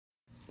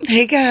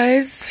Hey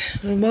guys,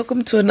 and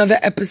welcome to another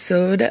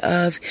episode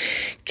of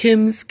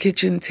Kim's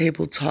Kitchen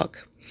Table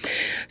Talk.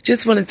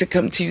 Just wanted to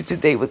come to you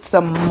today with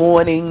some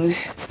morning,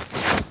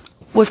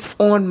 what's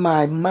on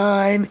my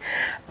mind,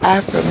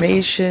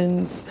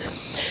 affirmations.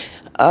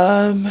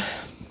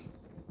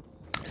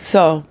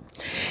 So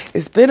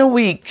it's been a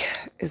week.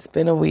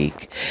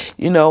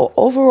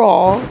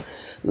 Overall,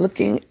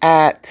 looking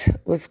at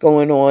what's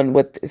going on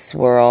with this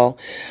world,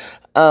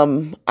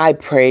 I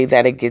pray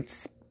that it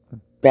gets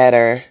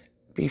better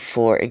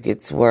before it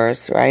gets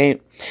worse,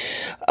 right?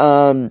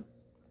 Also,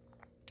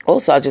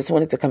 I just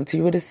wanted to come to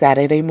you with a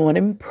Saturday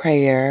morning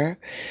prayer.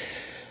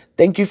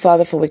 Thank you,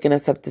 Father, for waking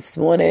us up this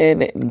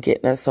morning and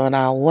getting us on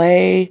our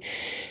way.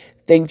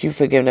 Thank you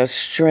for giving us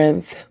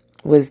strength,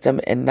 wisdom,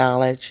 and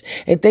knowledge.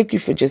 And thank you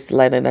for just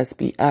letting us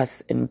be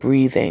us and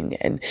breathing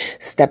and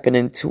stepping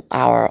into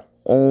our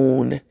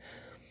own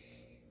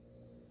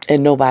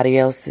and nobody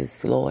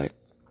else's, Lord.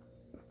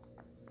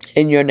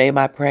 In your name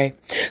I pray.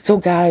 So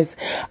guys,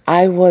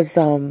 I was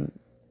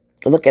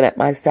looking at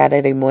my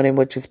Saturday morning,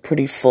 which is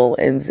pretty full,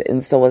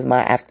 and so was my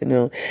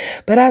afternoon.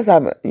 But as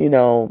I'm,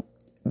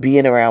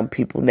 being around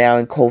people now,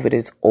 and COVID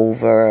is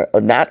over,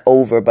 or not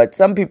over, but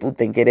some people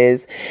think it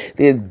is.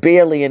 There's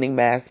barely any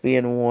masks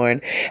being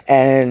worn,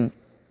 and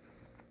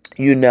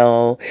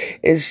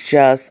it's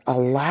just a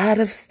lot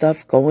of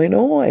stuff going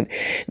on. And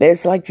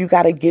it's like you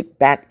got to get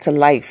back to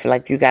life.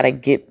 Like you got to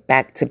get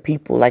back to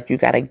people. Like you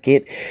got to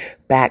get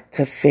back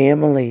to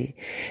family.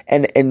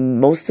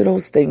 And most of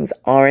those things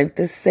aren't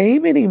the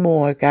same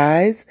anymore,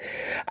 guys.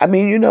 I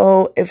mean,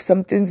 if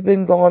something's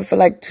been going for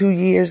like 2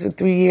 years or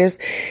 3 years,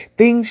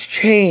 things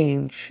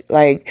change.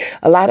 Like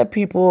a lot of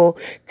people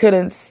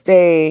couldn't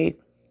stay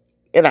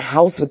in a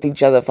house with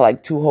each other for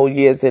like 2 whole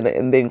years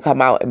and then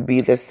come out and be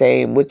the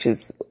same, which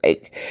is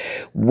like,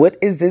 what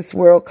is this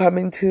world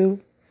coming to?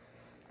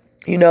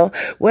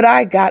 What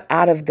I got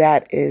out of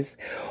that is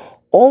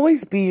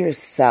always be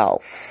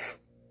yourself.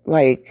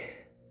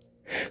 Like,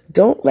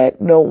 don't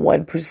let no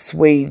one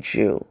persuade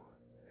you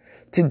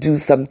to do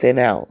something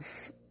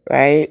else,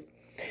 right?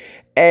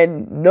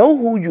 And know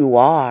who you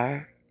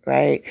are,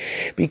 right?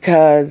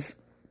 Because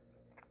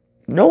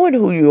knowing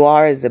who you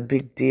are is a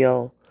big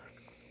deal.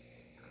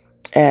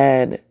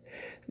 And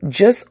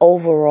just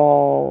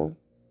overall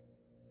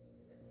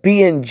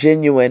being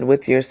genuine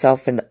with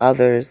yourself and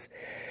others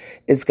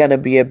is going to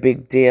be a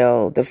big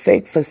deal. The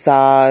fake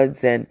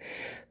facades and,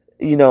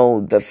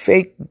 the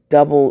fake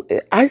double.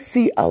 I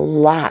see a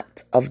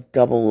lot of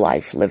double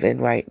life living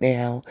right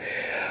now.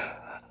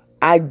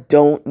 I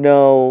don't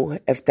know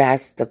if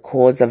that's the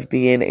cause of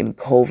being in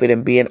COVID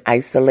and being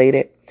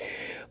isolated,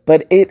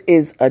 but it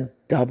is a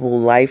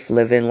double life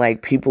living.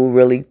 Like people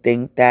really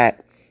think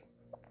that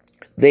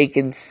they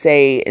can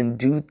say and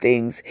do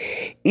things,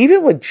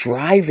 even with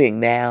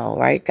driving now,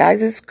 right,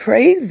 guys? It's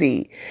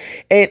crazy,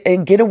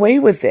 and get away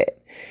with it,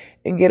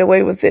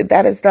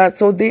 That is not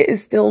so. There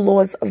is still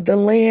laws of the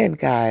land,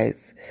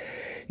 guys.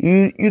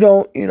 You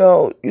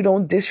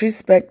don't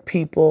disrespect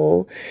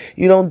people.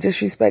 You don't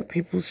disrespect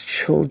people's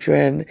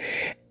children,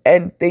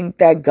 and think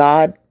that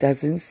God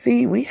doesn't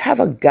see. We have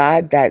a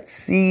God that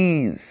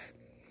sees.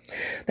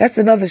 That's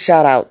another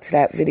shout out to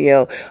that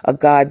video, A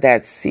God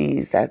That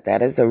Sees.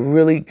 That is a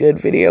really good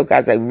video,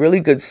 guys. A really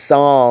good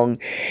song.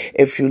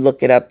 If you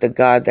look it up, The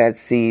God That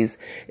Sees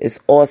is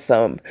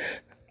awesome.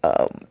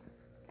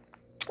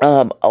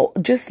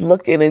 Just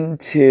looking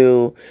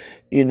into,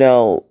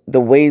 the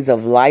ways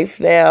of life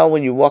now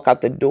when you walk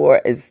out the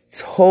door is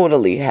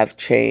totally have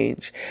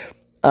changed.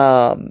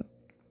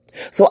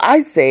 So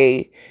I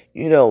say,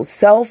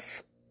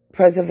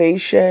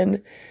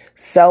 self-preservation,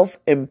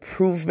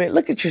 self-improvement.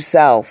 Look at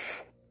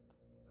yourself.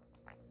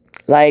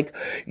 Like,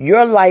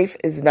 your life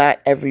is not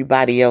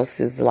everybody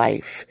else's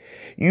life.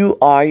 You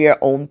are your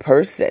own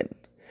person.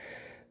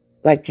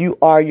 Like, you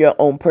are your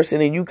own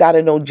person, and you got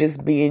to know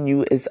just being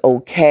you is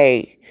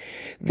okay.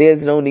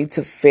 There's no need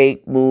to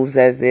fake moves,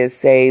 as they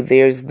say.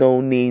 There's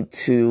no need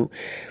to,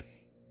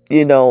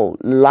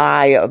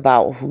 lie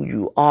about who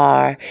you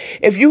are.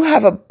 If you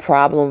have a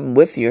problem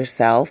with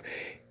yourself,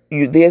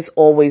 there's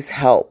always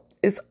help.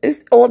 It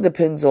all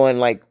depends on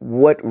like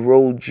what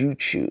road you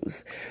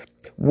choose.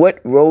 What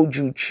road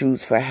you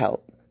choose for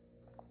help.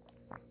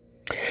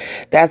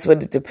 That's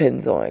what it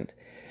depends on.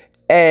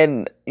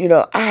 And,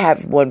 I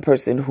have one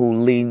person who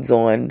leans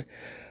on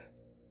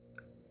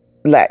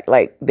like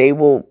they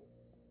will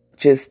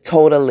just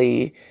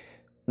totally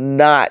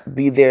not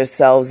be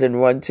themselves and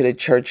run to the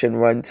church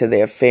and run to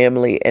their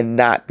family and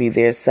not be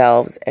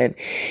themselves. And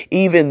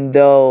even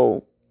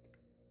though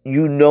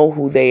you know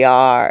who they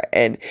are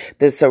and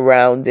the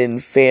surrounding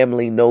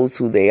family knows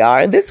who they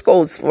are. And this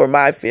goes for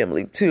my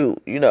family too.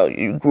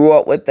 You grew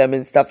up with them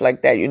and stuff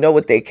like that. You know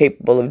what they're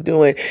capable of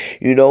doing.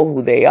 You know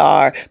who they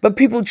are. But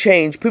people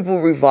change. People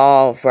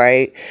revolve,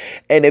 right?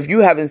 And if you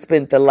haven't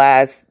spent the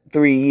last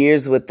 3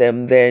 years with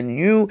them, then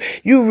you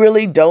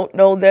really don't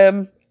know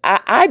them.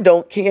 I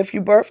don't care if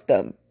you birthed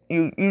them.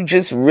 You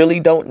just really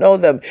don't know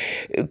them.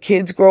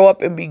 Kids grow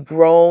up and be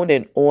grown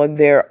and on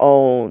their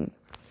own.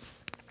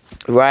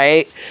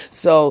 right?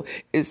 So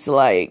it's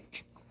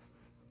like,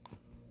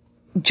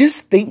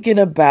 just thinking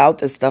about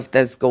the stuff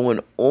that's going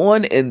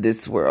on in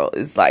this world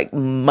is like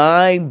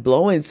mind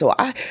blowing. So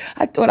I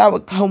thought I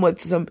would come with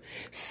some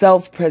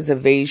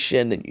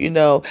self-preservation.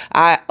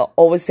 I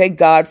always say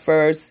God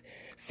first,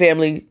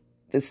 family,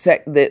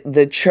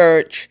 the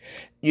church,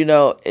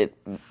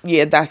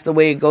 that's the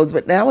way it goes.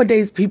 But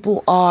nowadays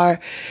people are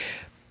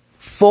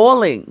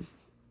falling.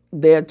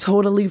 They're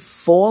totally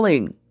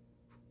falling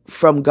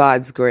from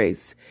God's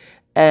grace.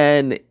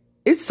 And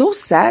it's so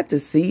sad to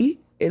see.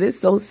 It is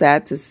so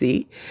sad to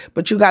see,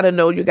 but you got to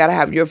know, you got to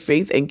have your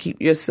faith and keep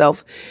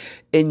yourself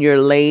in your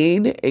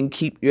lane and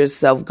keep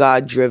yourself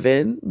God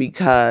driven,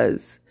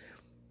 because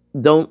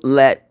don't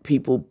let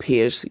people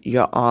pierce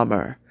your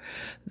armor.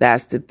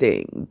 That's the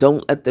thing.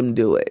 Don't let them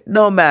do it.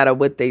 No matter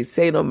what they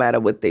say, no matter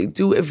what they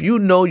do. If you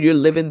know you're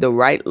living the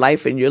right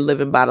life and you're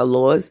living by the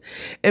laws,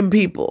 and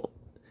people,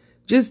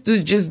 just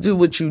do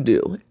what you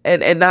do.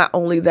 And not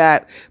only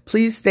that,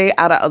 please stay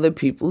out of other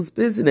people's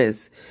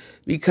business.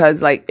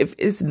 Because like, if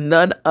it's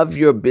none of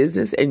your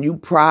business and you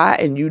pry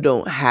and you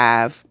don't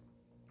have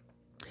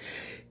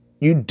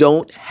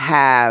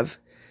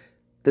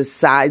the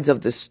sides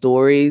of the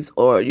stories,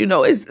 or,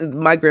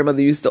 my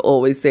grandmother used to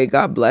always say,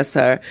 God bless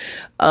her,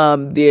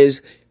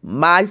 there's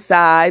my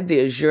side,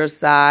 there's your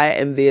side,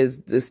 and there's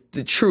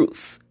the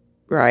truth,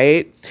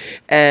 right?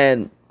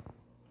 And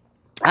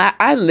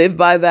I live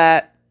by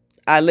that.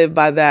 I live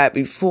by that.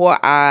 Before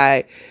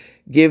I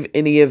give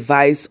any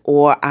advice,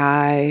 or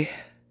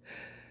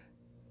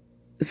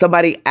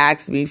somebody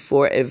asks me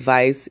for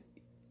advice,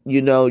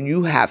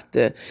 you have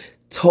to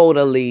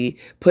totally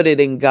put it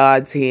in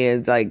God's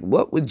hands. Like,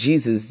 what would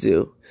Jesus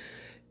do?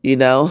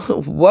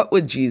 What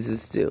would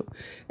Jesus do?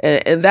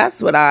 And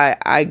that's what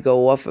I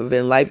go off of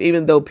in life.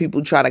 Even though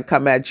people try to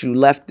come at you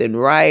left and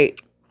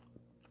right,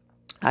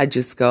 I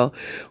just go,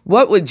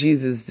 what would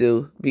Jesus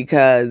do?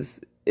 Because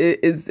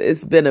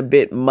it's been a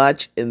bit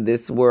much in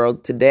this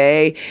world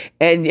today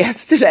and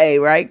yesterday,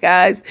 right,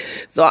 guys?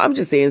 So I'm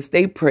just saying,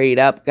 stay prayed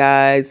up,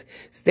 guys.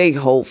 Stay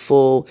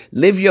hopeful.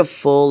 Live your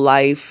full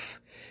life.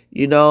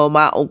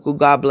 My uncle,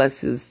 God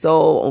bless his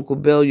soul, Uncle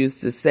Bill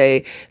used to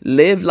say,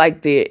 live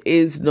like there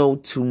is no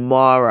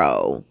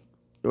tomorrow,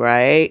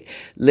 right?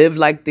 Live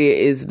like there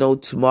is no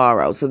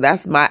tomorrow. So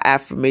that's my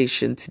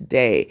affirmation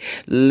today.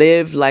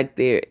 Live like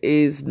there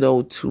is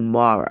no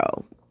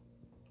tomorrow.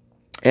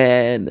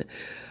 And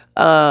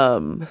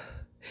guys,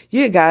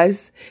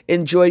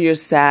 enjoy your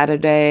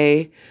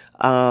Saturday.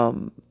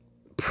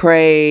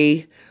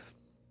 Pray.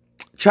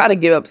 Try to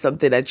give up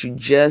something that you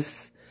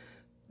just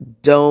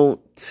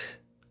don't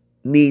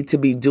need to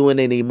be doing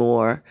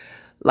anymore,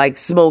 like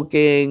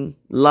smoking,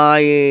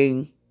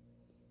 lying,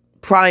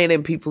 prying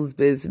in people's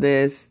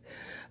business,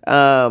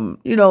 things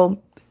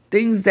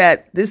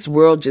that this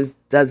world just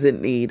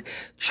doesn't need.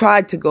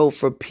 Try to go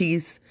for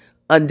peace,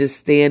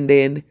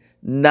 understanding,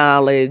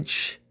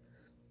 knowledge,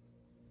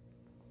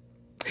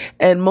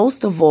 and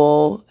most of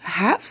all,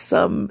 have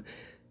some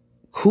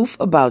koof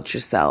about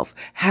yourself.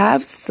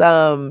 Have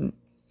some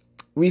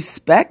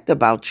respect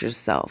about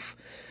yourself.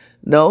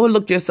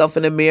 Look yourself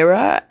in the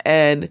mirror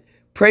and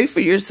pray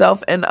for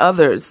yourself and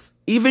others.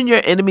 Even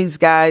your enemies,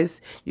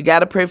 guys. You got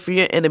to pray for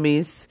your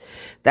enemies.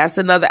 That's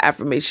another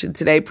affirmation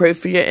today. Pray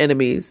for your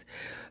enemies.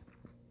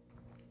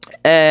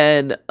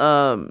 And,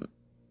 guys,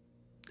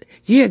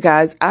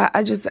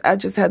 I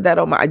just had that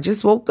on I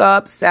just woke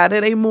up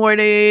Saturday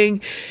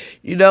morning,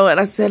 and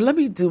I said, let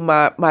me do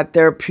my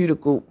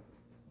therapeutical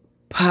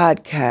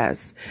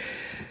podcast.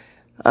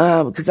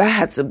 Because I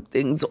had some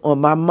things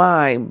on my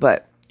mind,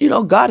 but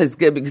God is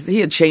good, because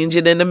he'll change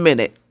it in a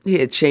minute.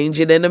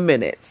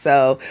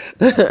 So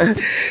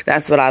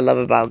that's what I love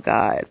about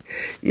God.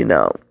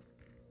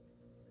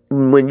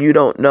 When you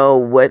don't know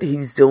what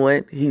he's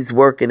doing, he's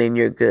working in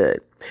your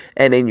good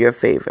and in your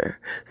favor.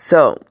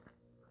 So,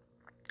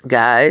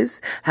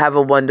 guys, have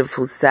a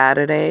wonderful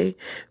Saturday.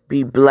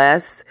 Be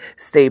blessed.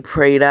 Stay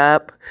prayed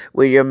up.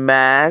 Wear your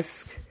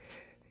mask.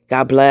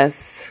 God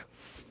bless.